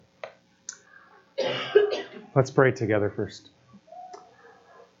Let's pray together first.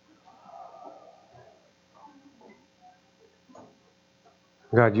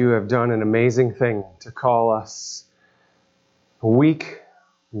 God, you have done an amazing thing to call us weak,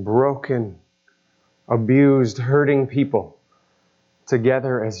 broken, abused, hurting people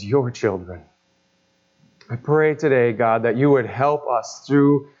together as your children. I pray today, God, that you would help us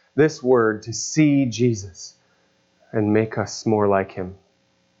through this word to see Jesus and make us more like him.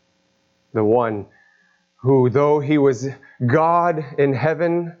 The one who, though he was God in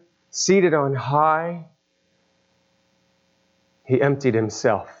heaven, seated on high, he emptied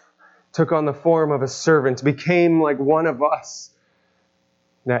himself, took on the form of a servant, became like one of us,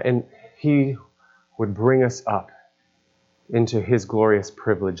 and he would bring us up into his glorious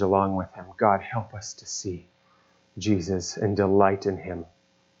privilege along with him. God, help us to see Jesus and delight in him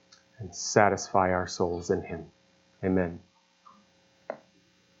and satisfy our souls in him. Amen.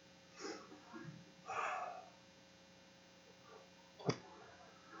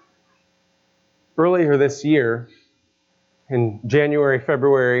 Earlier this year, in January,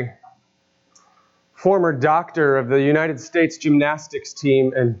 February, former doctor of the United States gymnastics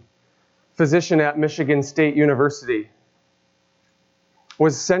team and physician at Michigan State University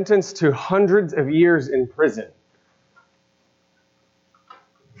was sentenced to hundreds of years in prison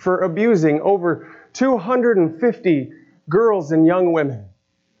for abusing over 250 girls and young women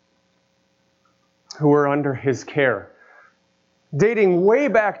who were under his care. Dating way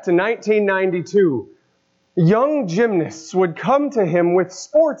back to 1992, young gymnasts would come to him with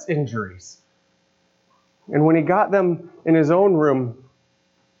sports injuries. And when he got them in his own room,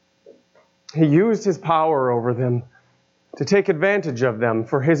 he used his power over them to take advantage of them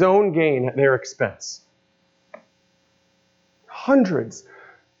for his own gain at their expense. Hundreds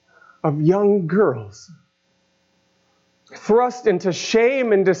of young girls thrust into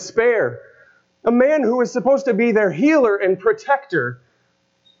shame and despair. A man who was supposed to be their healer and protector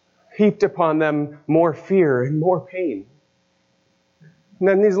heaped upon them more fear and more pain. And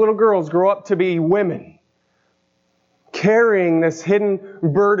then these little girls grow up to be women, carrying this hidden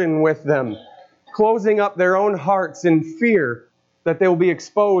burden with them, closing up their own hearts in fear that they will be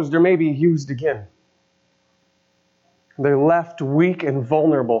exposed or maybe used again. They're left weak and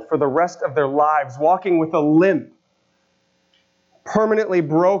vulnerable for the rest of their lives, walking with a limp, permanently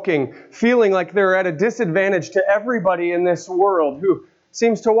broken, feeling like they're at a disadvantage to everybody in this world who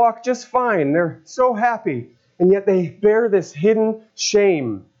seems to walk just fine. They're so happy, and yet they bear this hidden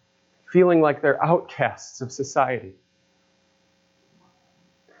shame, feeling like they're outcasts of society.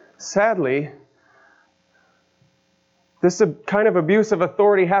 Sadly, this kind of abuse of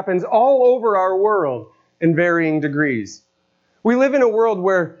authority happens all over our world in varying degrees. We live in a world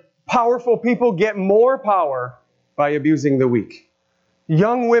where powerful people get more power by abusing the weak.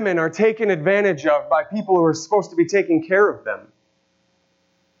 Young women are taken advantage of by people who are supposed to be taking care of them.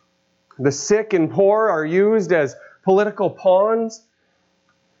 The sick and poor are used as political pawns.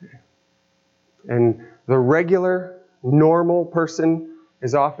 And the regular, normal person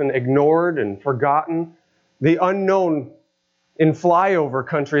is often ignored and forgotten. The unknown in flyover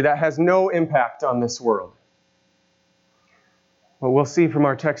country that has no impact on this world. But we'll see from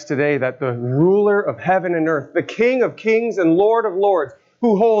our text today that the ruler of heaven and earth, the King of kings and Lord of lords,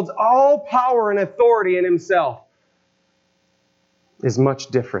 who holds all power and authority in himself, is much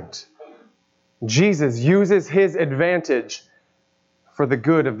different. Jesus uses his advantage for the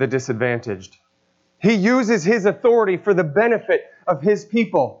good of the disadvantaged. He uses his authority for the benefit of his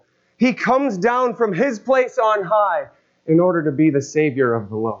people. He comes down from his place on high in order to be the Savior of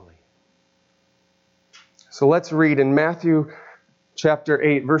the lowly. So let's read in Matthew chapter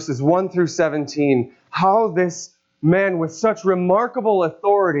 8, verses 1 through 17, how this man with such remarkable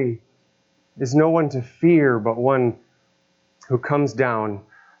authority is no one to fear, but one who comes down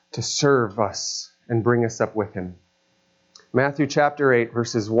to serve us and bring us up with him. Matthew chapter 8,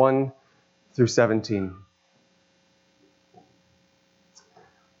 verses 1 through 17.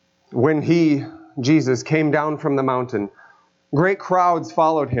 When he, Jesus, came down from the mountain, great crowds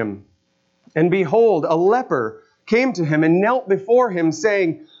followed him. And behold, a leper came to him and knelt before him,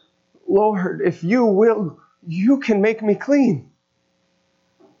 saying, Lord, if you will, you can make me clean.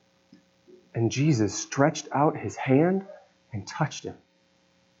 And Jesus stretched out his hand and touched him,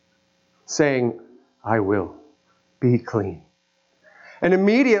 saying, I will, be clean. And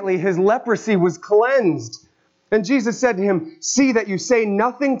immediately his leprosy was cleansed. And Jesus said to him, see that you say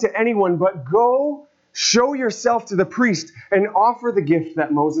nothing to anyone, but go, show yourself to the priest, and offer the gift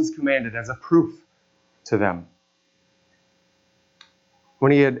that Moses commanded as a proof to them.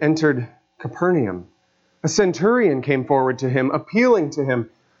 When he had entered Capernaum, a centurion came forward to him, appealing to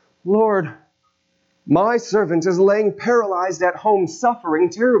him, Lord, My servant is laying paralyzed at home, suffering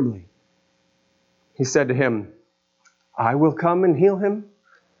terribly." He said to him, "I will come and heal him."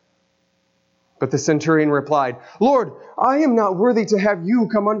 But the centurion replied, "Lord, I am not worthy to have you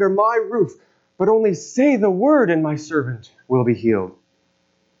come under my roof, but only say the word and my servant will be healed.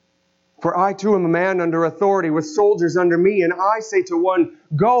 For I too am a man under authority with soldiers under me, and I say to one,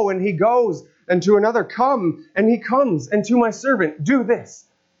 'Go,' and he goes, and to another, 'Come,' and he comes, and to my servant, 'Do this,'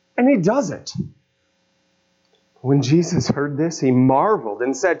 and he does it." When Jesus heard this, he marveled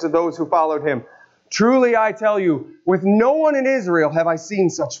and said to those who followed him, "Truly I tell you, with no one in Israel have I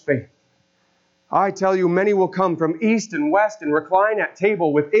seen such faith. I tell you, many will come from east and west and recline at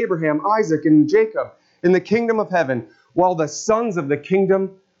table with Abraham, Isaac, and Jacob in the kingdom of heaven, while the sons of the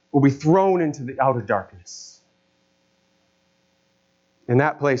kingdom will be thrown into the outer darkness. In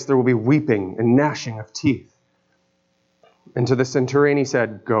that place there will be weeping and gnashing of teeth." And to the centurion he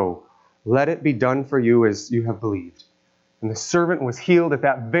said, "Go, let it be done for you as you have believed." And the servant was healed at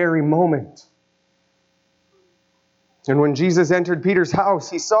that very moment. And when Jesus entered Peter's house,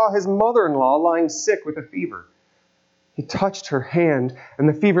 he saw his mother-in-law lying sick with a fever. He touched her hand, and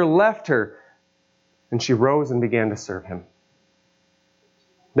the fever left her, and she rose and began to serve him.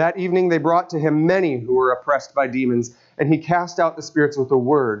 That evening they brought to him many who were oppressed by demons, and he cast out the spirits with a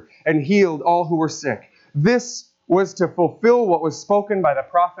word and healed all who were sick. This was to fulfill what was spoken by the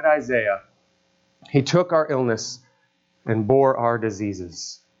prophet Isaiah. He took our illness and bore our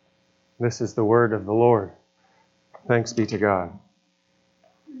diseases. This is the word of the Lord. Thanks be to God.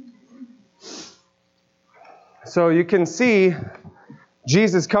 So you can see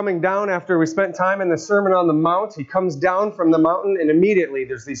Jesus coming down after we spent time in the Sermon on the Mount. He comes down from the mountain, and immediately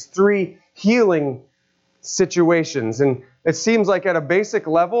there's these three healing situations. And it seems like at a basic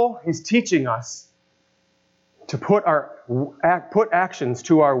level, he's teaching us to put actions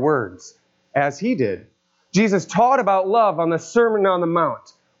to our words, as he did. Jesus taught about love on the Sermon on the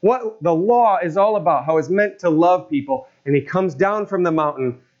Mount, what the law is all about, how it's meant to love people. And he comes down from the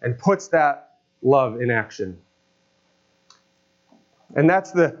mountain and puts that love in action. And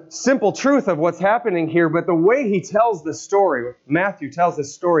that's the simple truth of what's happening here. But the way he tells the story, Matthew tells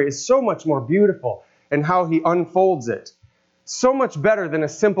this story, is so much more beautiful in how he unfolds it. So much better than a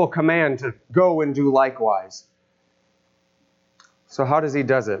simple command to go and do likewise. So how does he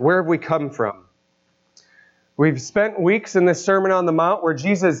do it? Where have we come from? We've spent weeks in this Sermon on the Mount where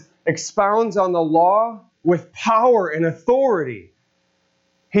Jesus expounds on the law with power and authority.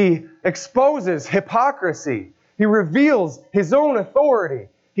 He exposes hypocrisy. He reveals his own authority.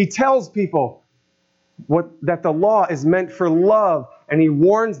 He tells people that the law is meant for love, and he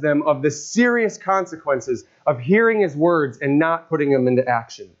warns them of the serious consequences of hearing his words and not putting them into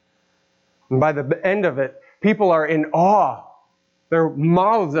action. And by the end of it, people are in awe. Their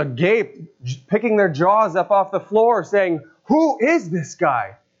mouths agape, picking their jaws up off the floor, saying, "Who is this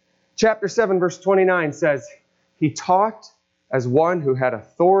guy?" Chapter 7, verse 29 says, "He taught as one who had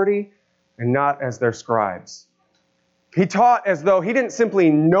authority and not as their scribes." He taught as though he didn't simply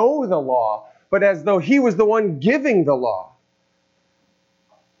know the law, but as though he was the one giving the law.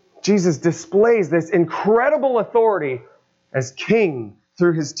 Jesus displays this incredible authority as king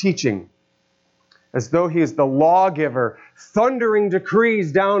through his teaching, as though he is the lawgiver, thundering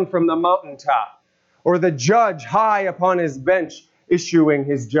decrees down from the mountaintop, or the judge high upon his bench, issuing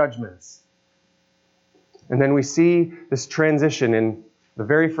his judgments. And then we see this transition in the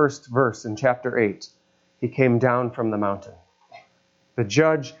very first verse in chapter 8. He came down from the mountain. The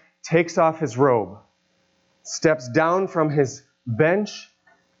judge takes off his robe, steps down from his bench,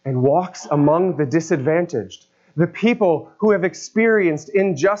 and walks among the disadvantaged, the people who have experienced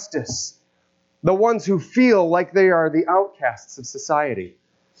injustice, the ones who feel like they are the outcasts of society.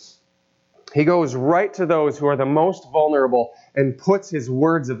 He goes right to those who are the most vulnerable and puts his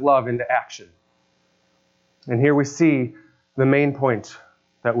words of love into action. And here we see the main point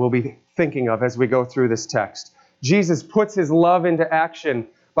that we'll be thinking of as we go through this text. Jesus puts his love into action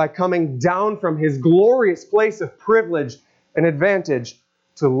by coming down from his glorious place of privilege and advantage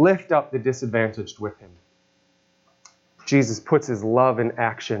to lift up the disadvantaged with him. Jesus puts his love in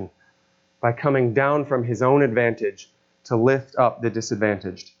action by coming down from his own advantage to lift up the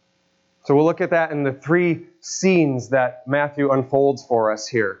disadvantaged. So we'll look at that in the three scenes that Matthew unfolds for us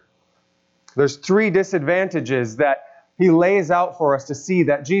here. There's three disadvantages that he lays out for us to see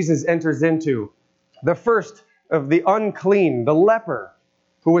that Jesus enters into. The first of the unclean, the leper,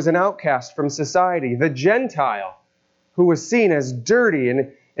 who was an outcast from society. The Gentile, who was seen as dirty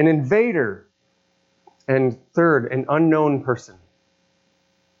and an invader. And third, an unknown person.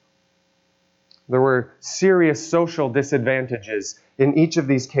 There were serious social disadvantages in each of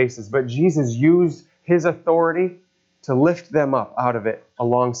these cases, but Jesus used his authority to lift them up out of it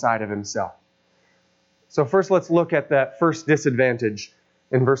alongside of himself. So first, let's look at that first disadvantage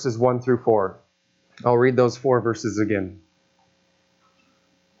in verses 1 through 4. I'll read those 4 verses again.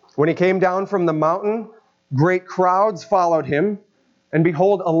 When he came down from the mountain, great crowds followed him, and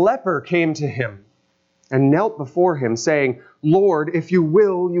behold, a leper came to him and knelt before him, saying, Lord, if you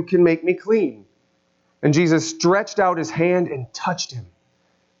will, you can make me clean. And Jesus stretched out his hand and touched him,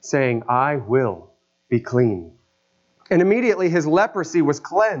 saying, I will be clean. And immediately his leprosy was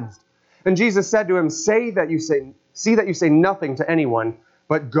cleansed. And Jesus said to him, See that you say nothing to anyone,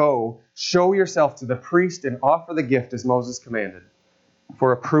 but go, show yourself to the priest and offer the gift as Moses commanded,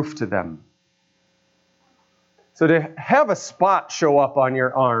 for a proof to them. So to have a spot show up on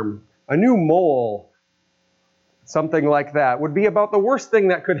your arm, a new mole, something like that, would be about the worst thing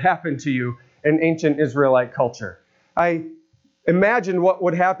that could happen to you in ancient Israelite culture. I imagine what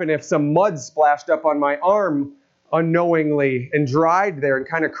would happen if some mud splashed up on my arm unknowingly and dried there and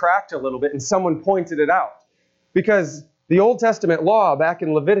kind of cracked a little bit and someone pointed it out. Because the Old Testament law back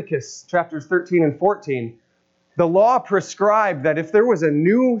in Leviticus chapters 13 and 14, the law prescribed that if there was a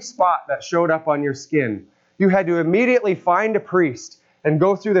new spot that showed up on your skin, you had to immediately find a priest and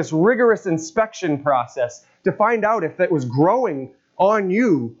go through this rigorous inspection process to find out if it was growing on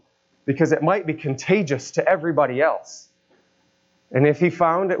you, because it might be contagious to everybody else. And if he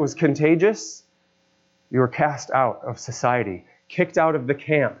found it was contagious, you were cast out of society, kicked out of the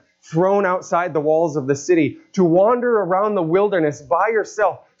camp, thrown outside the walls of the city to wander around the wilderness by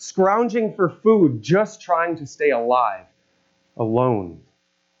yourself, scrounging for food, just trying to stay alive, alone.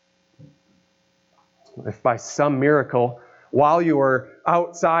 If by some miracle, while you were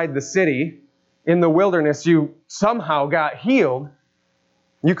outside the city, in the wilderness, you somehow got healed,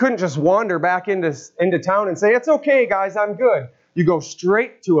 you couldn't just wander back into town and say, it's okay, guys, I'm good. You go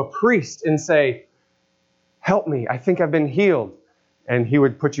straight to a priest and say, help me, I think I've been healed. And he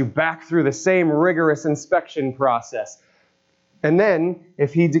would put you back through the same rigorous inspection process. And then,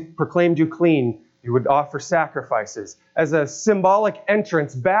 if he proclaimed you clean, you would offer sacrifices as a symbolic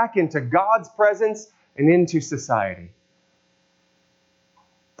entrance back into God's presence and into society.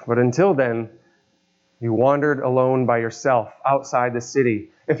 But until then, you wandered alone by yourself outside the city.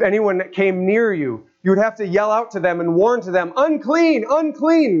 If anyone came near you, you would have to yell out to them and warn to them, unclean,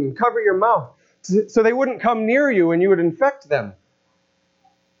 unclean, cover your mouth, so they wouldn't come near you and you would infect them.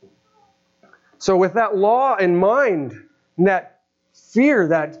 So with that law in mind, and that fear,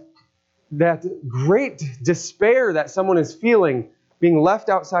 that great despair that someone is feeling, being left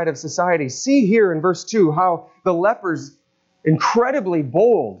outside of society, see here in verse 2 how the leper's incredibly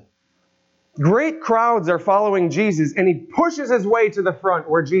bold. Great crowds are following Jesus, and he pushes his way to the front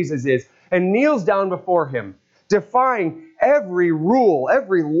where Jesus is and kneels down before him, defying every rule,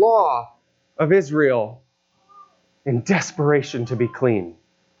 every law of Israel in desperation to be clean.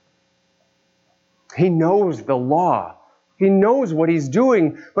 He knows the law. He knows what he's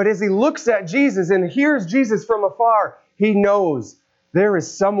doing. But as he looks at Jesus and hears Jesus from afar, he knows there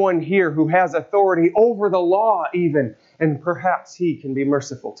is someone here who has authority over the law even, and perhaps he can be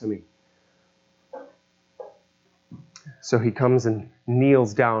merciful to me. So he comes and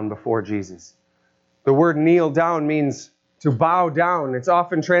kneels down before Jesus. The word kneel down means to bow down. It's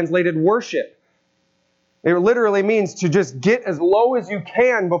often translated worship. It literally means to just get as low as you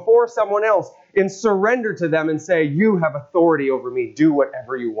can before someone else and surrender to them and say, you have authority over me. Do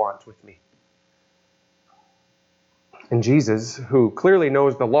whatever you want with me. And Jesus, who clearly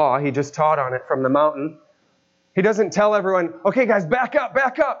knows the law, he just taught on it from the mountain. He doesn't tell everyone, okay guys, back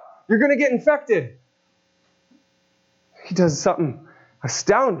up. You're going to get infected. He does something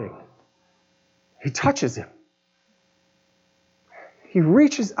astounding. He touches him. He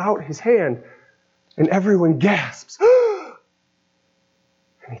reaches out his hand and everyone gasps.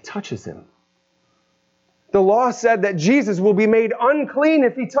 And he touches him. The law said that Jesus will be made unclean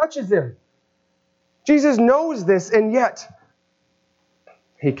if he touches him. Jesus knows this, and yet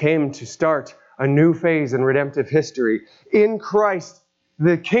he came to start a new phase in redemptive history. In Christ,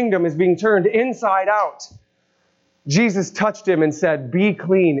 the kingdom is being turned inside out. Jesus touched him and said, be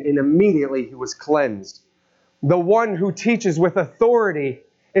clean, and immediately he was cleansed. The one who teaches with authority,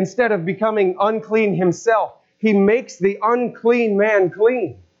 instead of becoming unclean himself, he makes the unclean man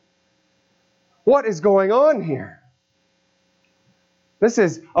clean. What is going on here? This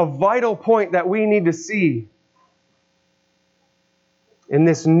is a vital point that we need to see in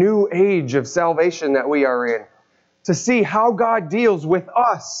this new age of salvation that we are in. To see how God deals with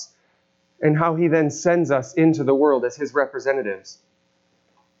us and how he then sends us into the world as his representatives.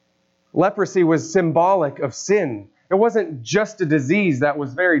 Leprosy was symbolic of sin. It wasn't just a disease that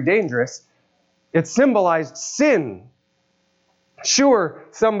was very dangerous. It symbolized sin. Sure,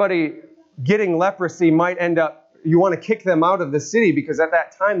 somebody getting leprosy might end up, you want to kick them out of the city because at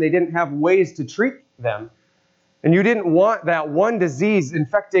that time they didn't have ways to treat them. And you didn't want that one disease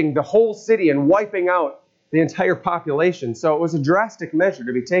infecting the whole city and wiping out the entire population. So it was a drastic measure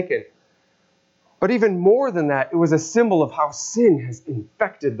to be taken. But even more than that, it was a symbol of how sin has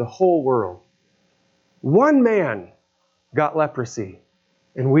infected the whole world. One man got leprosy,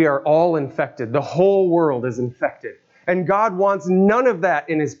 and we are all infected. The whole world is infected. And God wants none of that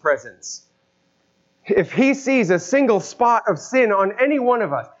in His presence. If He sees a single spot of sin on any one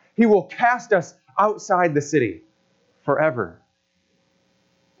of us, He will cast us outside the city forever.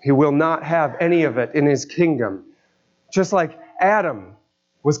 He will not have any of it in His kingdom. Just like Adam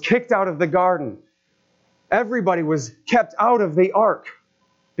was kicked out of the garden, everybody was kept out of the ark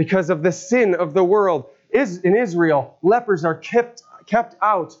because of the sin of the world. In Israel, lepers are kept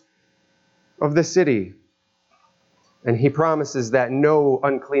out of the city. And He promises that no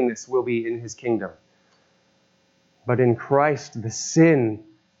uncleanness will be in His kingdom. But in Christ,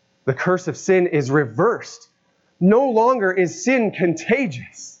 the curse of sin is reversed. No longer is sin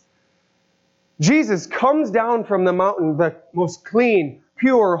contagious. Jesus comes down from the mountain, the most clean,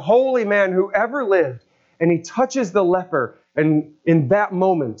 pure, holy man who ever lived, and He touches the leper, and in that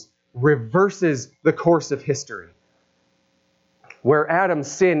moment reverses the course of history. Where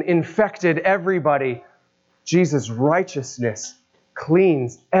Adam's sin infected everybody, Jesus' righteousness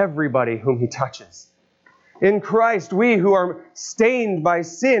cleans everybody whom He touches. In Christ, we who are stained by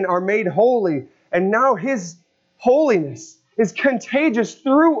sin are made holy, and now His holiness is contagious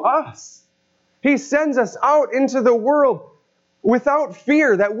through us. He sends us out into the world without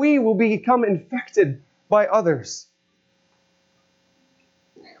fear that we will become infected by others.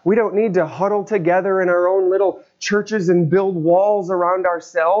 We don't need to huddle together in our own little churches and build walls around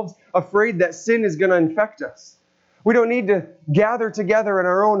ourselves, afraid that sin is going to infect us. We don't need to gather together in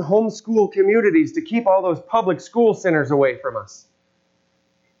our own homeschool communities to keep all those public school sinners away from us.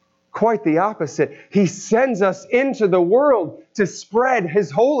 Quite the opposite. He sends us into the world to spread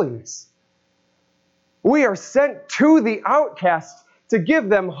His holiness. We are sent to the outcasts to give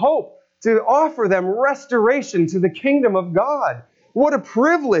them hope, to offer them restoration to the kingdom of God. What a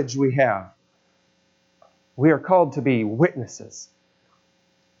privilege we have. We are called to be witnesses.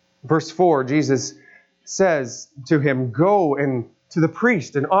 Verse 4, Jesus says to him, "Go and to the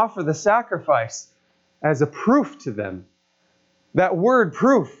priest and offer the sacrifice as a proof to them." That word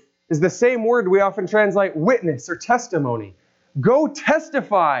proof is the same word we often translate witness or testimony. Go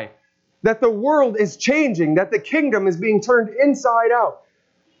testify that the world is changing, that the kingdom is being turned inside out,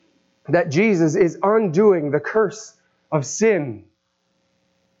 that Jesus is undoing the curse of sin.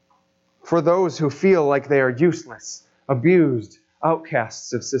 For those who feel like they are useless, abused,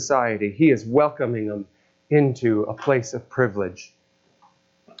 outcasts of society, He is welcoming them into a place of privilege.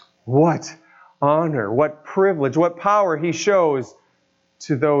 What honor, what privilege, what power He shows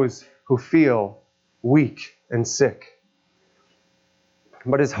to those who feel weak and sick.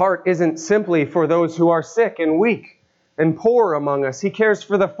 But His heart isn't simply for those who are sick and weak and poor among us. He cares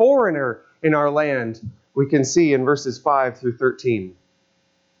for the foreigner in our land. We can see in verses 5 through 13.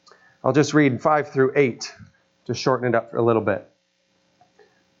 I'll just read 5 through 8 to shorten it up a little bit.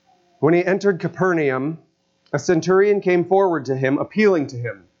 When He entered Capernaum, a centurion came forward to Him, appealing to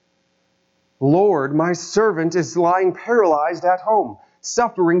Him. "Lord, my servant is lying paralyzed at home,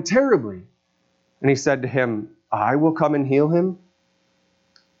 suffering terribly." And He said to him, "I will come and heal him."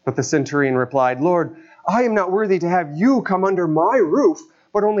 But the centurion replied, "Lord, I am not worthy to have you come under my roof,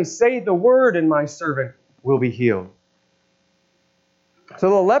 but only say the word and my servant will be healed." So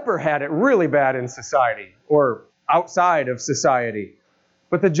the leper had it really bad in society, or outside of society.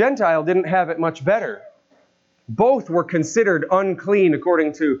 But the Gentile didn't have it much better. Both were considered unclean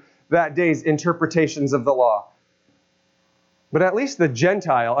according to that day's interpretations of the law. But at least the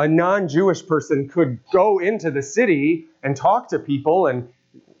Gentile, a non-Jewish person, could go into the city and talk to people and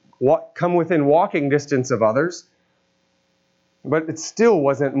come within walking distance of others. But it still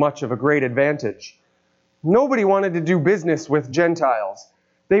wasn't much of a great advantage. Nobody wanted to do business with Gentiles.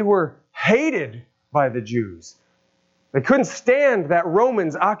 They were hated by the Jews. They couldn't stand that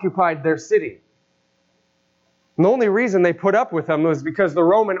Romans occupied their city. And the only reason they put up with them was because the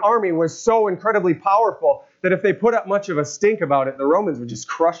Roman army was so incredibly powerful that if they put up much of a stink about it, the Romans would just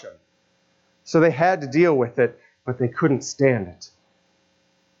crush them. So they had to deal with it, but they couldn't stand it.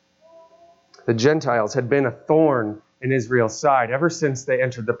 The Gentiles had been a thorn in Israel's side ever since they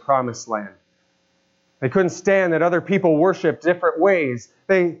entered the Promised Land. They couldn't stand that other people worshiped different ways.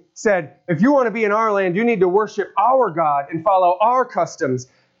 They said, if you want to be in our land, you need to worship our God and follow our customs.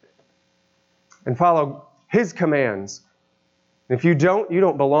 and follow his commands. If you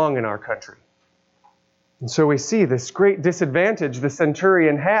don't belong in our country. And so we see this great disadvantage the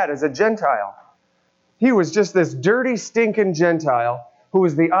centurion had as a Gentile. He was just this dirty, stinking Gentile who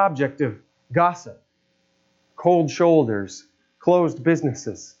was the object of gossip, cold shoulders, closed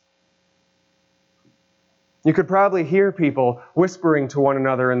businesses. You could probably hear people whispering to one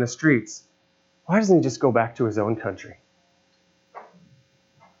another in the streets, why doesn't he just go back to his own country?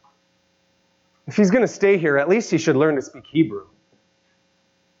 If he's going to stay here, at least he should learn to speak Hebrew.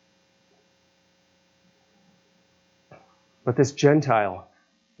 But this Gentile,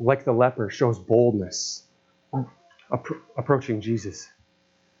 like the leper, shows boldness approaching Jesus.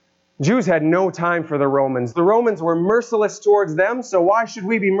 Jews had no time for the Romans. The Romans were merciless towards them, so why should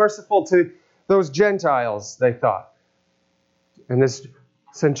we be merciful to those Gentiles, they thought. And this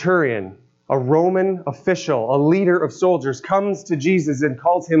centurion, a Roman official, a leader of soldiers, comes to Jesus and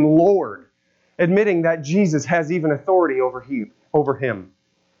calls him Lord, admitting that Jesus has even authority over him.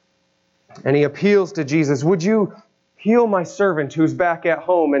 And he appeals to Jesus, would you heal my servant who's back at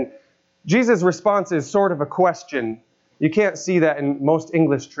home? And Jesus' response is sort of a question. You can't see that in most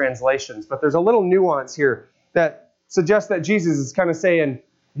English translations, but there's a little nuance here that suggests that Jesus is kind of saying,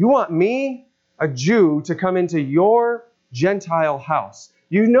 you want me, a Jew, to come into your Gentile house?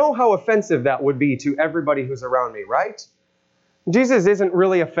 You know how offensive that would be to everybody who's around me, right? Jesus isn't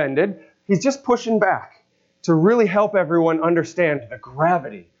really offended. He's just pushing back to really help everyone understand the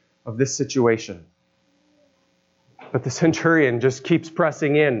gravity of this situation. But the centurion just keeps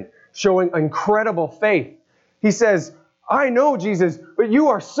pressing in, showing incredible faith. He says, I know, Jesus, but you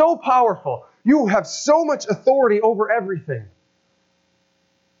are so powerful. You have so much authority over everything.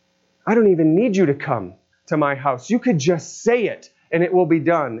 I don't even need you to come to my house. You could just say it and it will be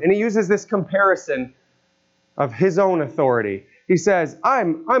done. And he uses this comparison of his own authority. He says,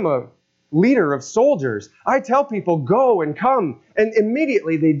 I'm a leader of soldiers. I tell people, go and come, and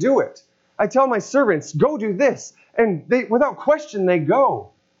immediately they do it. I tell my servants, go do this, and they, without question, they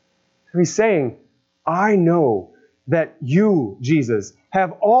go. So he's saying, I know that you, Jesus,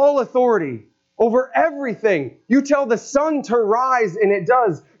 have all authority over everything. You tell the sun to rise, and it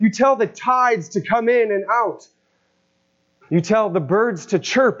does. You tell the tides to come in and out. You tell the birds to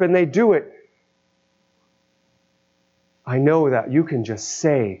chirp, and they do it. I know that you can just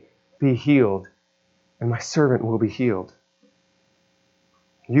say, be healed, and my servant will be healed.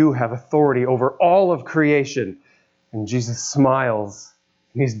 You have authority over all of creation. And Jesus smiles,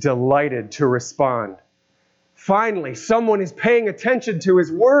 and he's delighted to respond. Finally, someone is paying attention to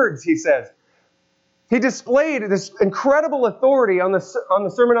his words, he says. He displayed this incredible authority on the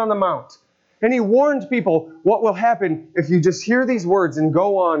Sermon on the Mount. And he warned people what will happen if you just hear these words and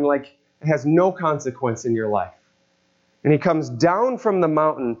go on like it has no consequence in your life. And he comes down from the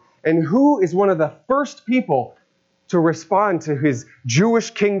mountain, and who is one of the first people to respond to his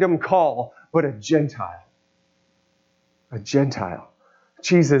Jewish kingdom call but a Gentile? A Gentile.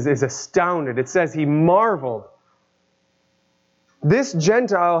 Jesus is astounded. It says he marveled. This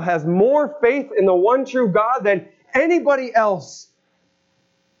Gentile has more faith in the one true God than anybody else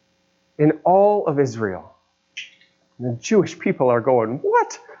in all of Israel. And the Jewish people are going,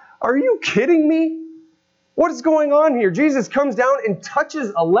 what? Are you kidding me? What is going on here? Jesus comes down and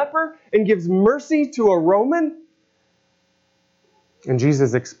touches a leper and gives mercy to a Roman? And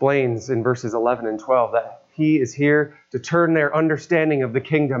Jesus explains in verses 11 and 12 that he is here to turn their understanding of the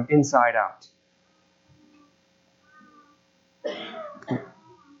kingdom inside out.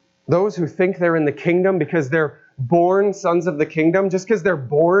 Those who think they're in the kingdom because they're born sons of the kingdom, just because they're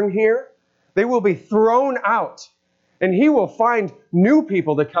born here, they will be thrown out. And he will find new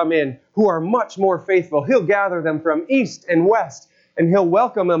people to come in who are much more faithful. He'll gather them from east and west, and he'll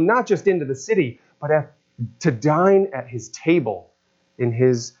welcome them not just into the city, but to dine at his table in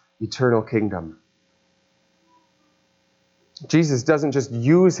his eternal kingdom. Jesus doesn't just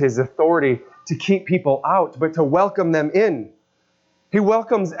use his authority to keep people out, but to welcome them in. He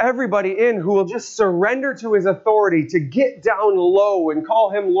welcomes everybody in who will just surrender to his authority, to get down low and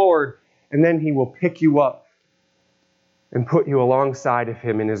call him Lord, and then he will pick you up and put you alongside of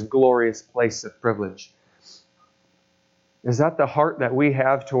him in his glorious place of privilege. Is that the heart that we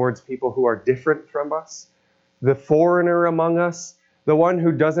have towards people who are different from us? The foreigner among us? The one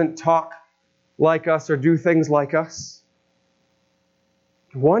who doesn't talk like us or do things like us?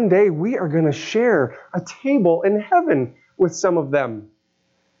 One day we are going to share a table in heaven with some of them.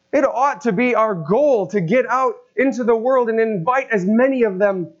 It ought to be our goal to get out into the world and invite as many of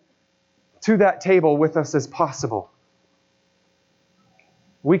them to that table with us as possible.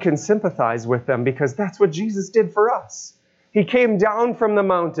 We can sympathize with them because that's what Jesus did for us. He came down from the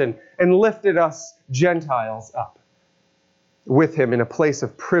mountain and lifted us Gentiles up with him in a place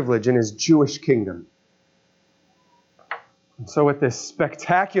of privilege in his Jewish kingdom. And so with this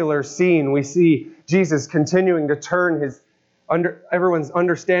spectacular scene, we see Jesus continuing to turn everyone's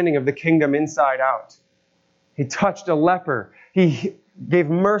understanding of the kingdom inside out. He touched a leper. He gave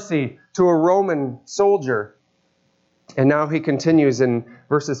mercy to a Roman soldier. And now he continues in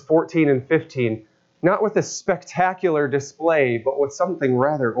verses 14 and 15, not with a spectacular display, but with something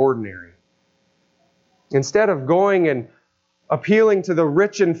rather ordinary. Instead of going and appealing to the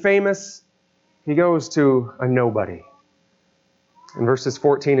rich and famous, he goes to a nobody. In verses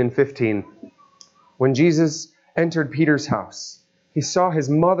 14 and 15, when Jesus entered Peter's house, he saw his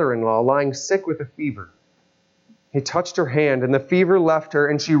mother-in-law lying sick with a fever. He touched her hand, and the fever left her,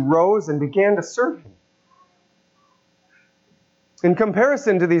 and she rose and began to serve him. In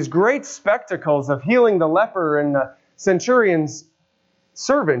comparison to these great spectacles of healing the leper and the centurion's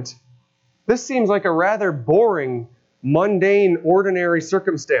servant, this seems like a rather boring, mundane, ordinary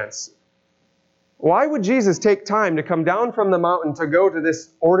circumstance. Why would Jesus take time to come down from the mountain to go to this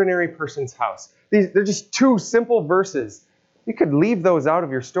ordinary person's house? They're just two simple verses. You could leave those out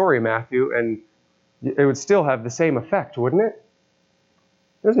of your story, Matthew, and it would still have the same effect, wouldn't it?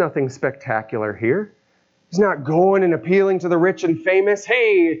 There's nothing spectacular here. He's not going and appealing to the rich and famous.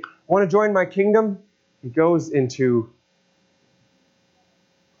 Hey, want to join my kingdom? He goes into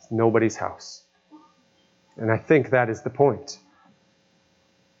nobody's house. And I think that is the point.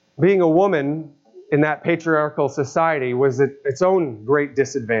 Being a woman in that patriarchal society was its own great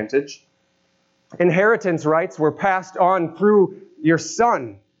disadvantage. Inheritance rights were passed on through your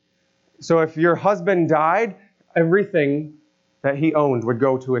son. So if your husband died, everything that he owned would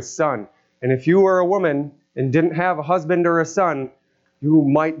go to his son. And if you were a woman and didn't have a husband or a son, you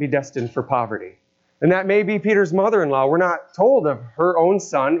might be destined for poverty. And that may be Peter's mother-in-law. We're not told of her own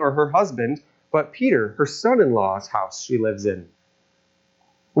son or her husband, but Peter, her son-in-law's house she lives in.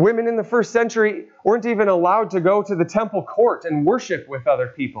 Women in the first century weren't even allowed to go to the temple court and worship with other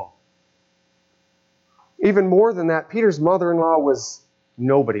people. Even more than that, Peter's mother-in-law was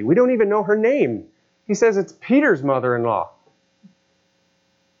nobody. We don't even know her name. He says it's Peter's mother-in-law.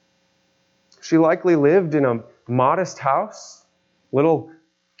 She likely lived in a modest house, little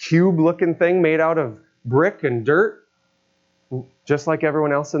cube-looking thing made out of brick and dirt, just like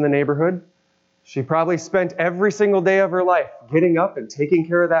everyone else in the neighborhood. She probably spent every single day of her life getting up and taking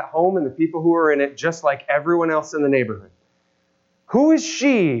care of that home and the people who were in it, just like everyone else in the neighborhood. Who is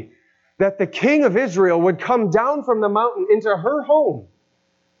she that the king of Israel would come down from the mountain into her home?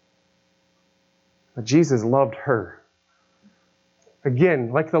 But Jesus loved her.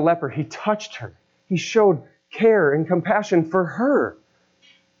 Again, like the leper, he touched her. He showed care and compassion for her.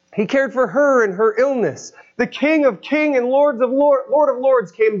 He cared for her in her illness. The King of Kings and Lord of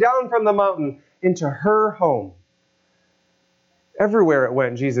Lords came down from the mountain into her home. Everywhere it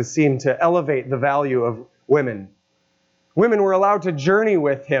went, Jesus seemed to elevate the value of women. Women were allowed to journey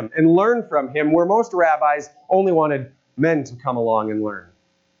with him and learn from him, where most rabbis only wanted men to come along and learn.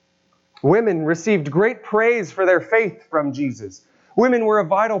 Women received great praise for their faith from Jesus. Women were a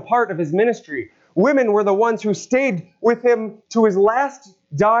vital part of his ministry. Women were the ones who stayed with him to his last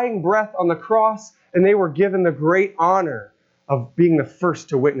dying breath on the cross, and they were given the great honor of being the first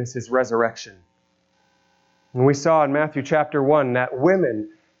to witness his resurrection. And we saw in Matthew chapter 1 that women,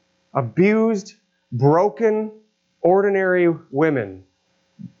 abused, broken, ordinary women,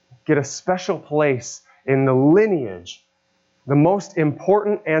 get a special place in the lineage, the most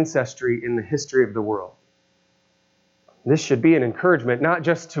important ancestry in the history of the world. This should be an encouragement not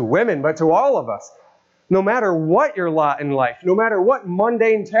just to women, but to all of us. No matter what your lot in life, no matter what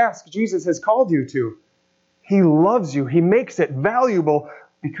mundane task Jesus has called you to, he loves you. He makes it valuable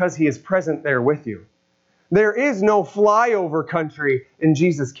because he is present there with you. There is no flyover country in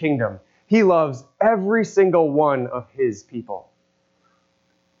Jesus' kingdom. He loves every single one of his people.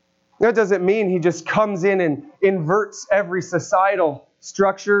 That doesn't mean he just comes in and inverts every societal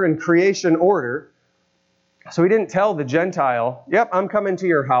structure and creation order. So he didn't tell the Gentile, yep, I'm coming to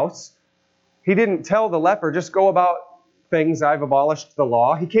your house. He didn't tell the leper, just go about things, I've abolished the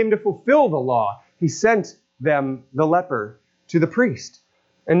law. He came to fulfill the law. He sent them, the leper, to the priest.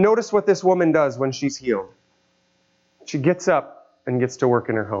 And notice what this woman does when she's healed. She gets up and gets to work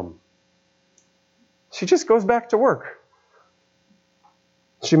in her home. She just goes back to work.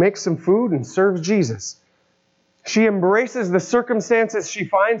 She makes some food and serves Jesus. She embraces the circumstances she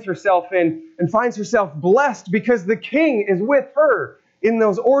finds herself in and finds herself blessed because the King is with her in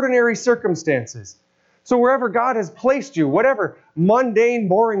those ordinary circumstances. So wherever God has placed you, whatever mundane,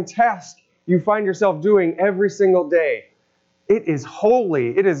 boring task you find yourself doing every single day, It is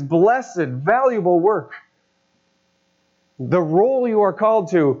holy. It is blessed, valuable work. The role you are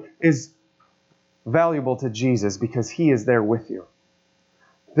called to is valuable to Jesus because He is there with you.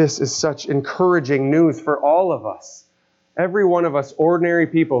 This is such encouraging news for all of us. Every one of us ordinary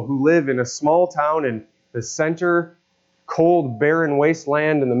people who live in a small town in the center, cold, barren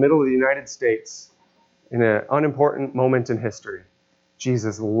wasteland in the middle of the United States, in an unimportant moment in history.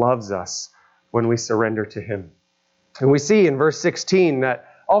 Jesus loves us when we surrender to Him. And we see in verse 16 that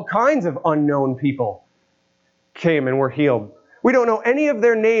all kinds of unknown people came and were healed. We don't know any of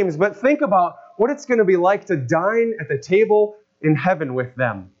their names, but think about what it's going to be like to dine at the table in heaven with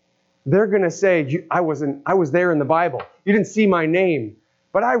them. They're going to say, I was there in the Bible. You didn't see my name,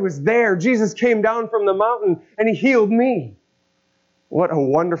 but I was there. Jesus came down from the mountain and He healed me. What a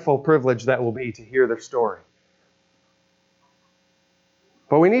wonderful privilege that will be to hear their story.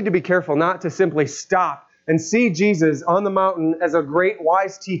 But we need to be careful not to simply stop and see Jesus on the mountain as a great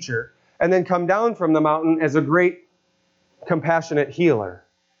wise teacher and then come down from the mountain as a great compassionate healer.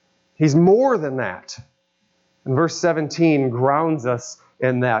 He's more than that. And verse 17 grounds us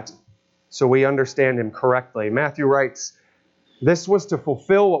in that so we understand Him correctly. Matthew writes, "This was to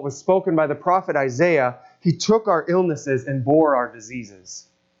fulfill what was spoken by the prophet Isaiah. He took our illnesses and bore our diseases."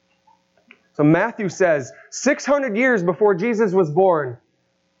 So Matthew says, 600 years before Jesus was born,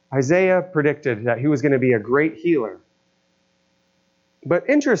 Isaiah predicted that He was going to be a great healer. But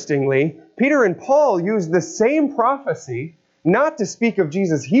interestingly, Peter and Paul used the same prophecy not to speak of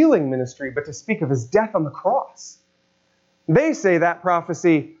Jesus' healing ministry, but to speak of His death on the cross. They say that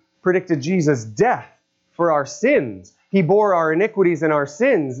prophecy predicted Jesus' death for our sins. He bore our iniquities and our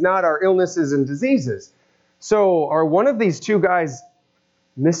sins, not our illnesses and diseases. So are one of these two guys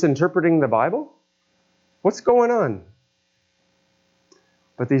misinterpreting the Bible? What's going on?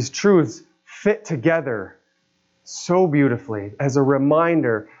 But these truths fit together so beautifully as a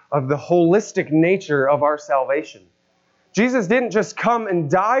reminder of the holistic nature of our salvation. Jesus didn't just come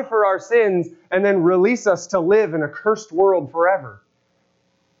and die for our sins and then release us to live in a cursed world forever.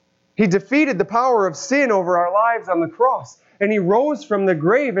 He defeated the power of sin over our lives on the cross, and He rose from the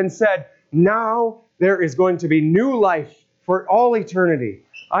grave and said, "Now there is going to be new life for all eternity.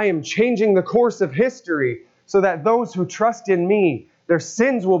 I am changing the course of history so that those who trust in me, their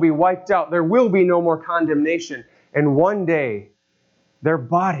sins will be wiped out. There will be no more condemnation. And one day, their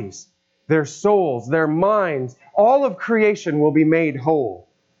bodies, their souls, their minds, all of creation will be made whole."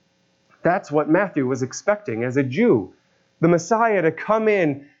 That's what Matthew was expecting as a Jew. The Messiah to come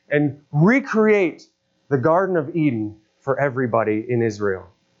in and recreate the Garden of Eden for everybody in Israel.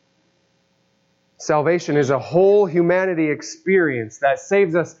 Salvation is a whole humanity experience that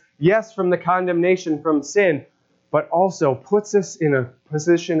saves us, yes, from the condemnation from sin, but also puts us in a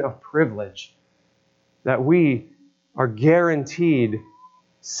position of privilege that we are guaranteed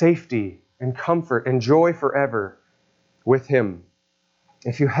safety and comfort and joy forever with Him.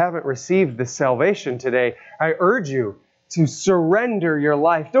 If you haven't received this salvation today, I urge you to surrender your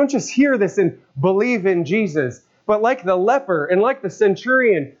life. Don't just hear this and believe in Jesus, but like the leper and like the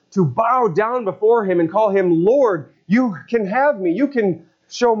centurion, to bow down before Him and call Him Lord. You can have me. You can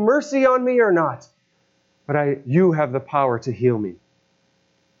show mercy on me or not, but you have the power to heal me.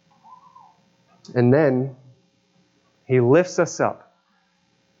 And then He lifts us up.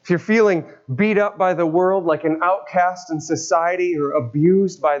 If you're feeling beat up by the world like an outcast in society or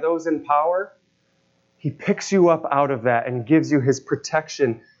abused by those in power, He picks you up out of that and gives you His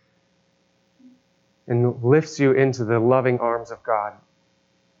protection and lifts you into the loving arms of God.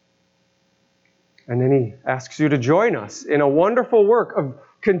 And then He asks you to join us in a wonderful work of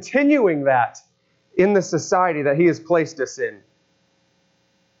continuing that in the society that He has placed us in.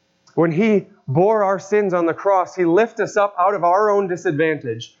 When He bore our sins on the cross, He lifts us up out of our own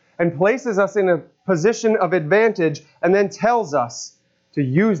disadvantage and places us in a position of advantage and then tells us to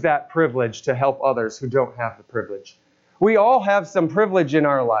use that privilege to help others who don't have the privilege. We all have some privilege in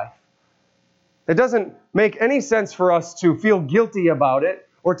our life. It doesn't make any sense for us to feel guilty about it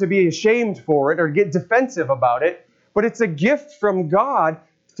or to be ashamed for it or get defensive about it, but it's a gift from God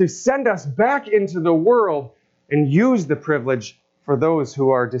to send us back into the world and use the privilege for those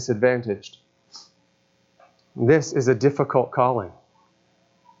who are disadvantaged. This is a difficult calling.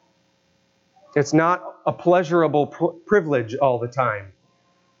 It's not a pleasurable privilege all the time.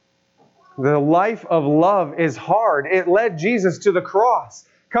 The life of love is hard. It led Jesus to the cross.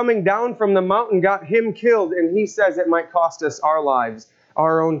 Coming down from the mountain got Him killed, and He says it might cost us our lives,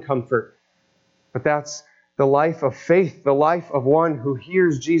 our own comfort. But that's the life of faith, the life of one who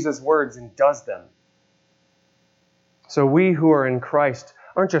hears Jesus' words and does them. So we who are in Christ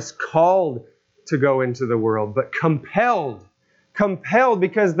aren't just called to go into the world, but compelled compelled,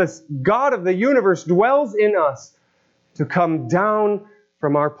 because the God of the universe dwells in us, to come down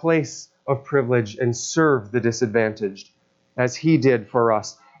from our place of privilege and serve the disadvantaged as He did for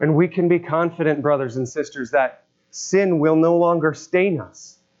us. And we can be confident, brothers and sisters, that sin will no longer stain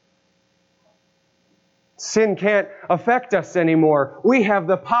us. Sin can't affect us anymore. We have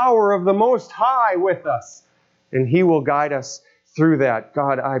the power of the Most High with us, and He will guide us through that.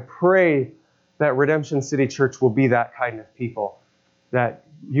 God, I pray that Redemption City Church will be that kind of people that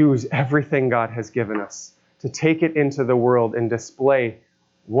use everything God has given us to take it into the world and display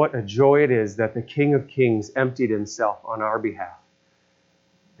what a joy it is that the King of Kings emptied Himself on our behalf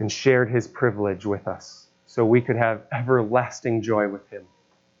and shared His privilege with us so we could have everlasting joy with Him.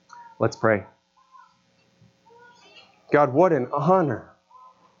 Let's pray. God, what an honor.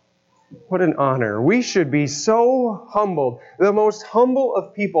 What an honor. We should be so humbled, the most humble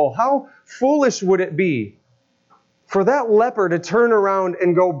of people. How foolish would it be for that leper to turn around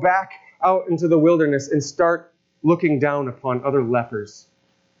and go back out into the wilderness and start looking down upon other lepers?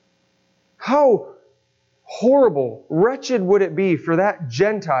 How horrible, wretched would it be for that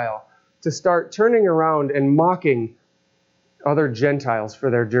Gentile to start turning around and mocking other Gentiles for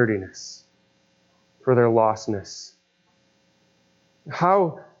their dirtiness, for their lostness?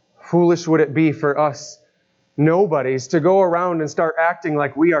 How foolish would it be for us nobodies to go around and start acting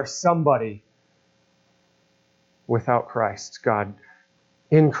like we are somebody without Christ? God,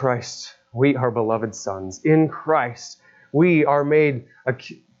 in Christ, we are beloved sons. In Christ, we are made a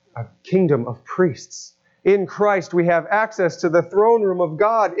kingdom of priests. In Christ, we have access to the throne room of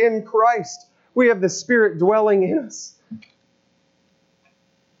God. In Christ, we have the Spirit dwelling in us.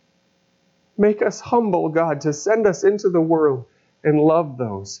 Make us humble, God, to send us into the world and love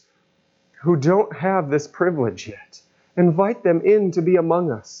those who don't have this privilege yet. Invite them in to be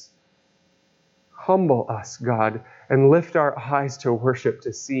among us. Humble us, God, and lift our eyes to worship,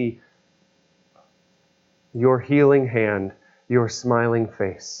 to see Your healing hand, Your smiling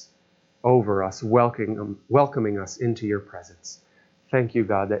face over us, welcoming us into Your presence. Thank You,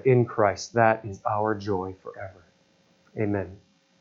 God, that in Christ, that is our joy forever. Amen.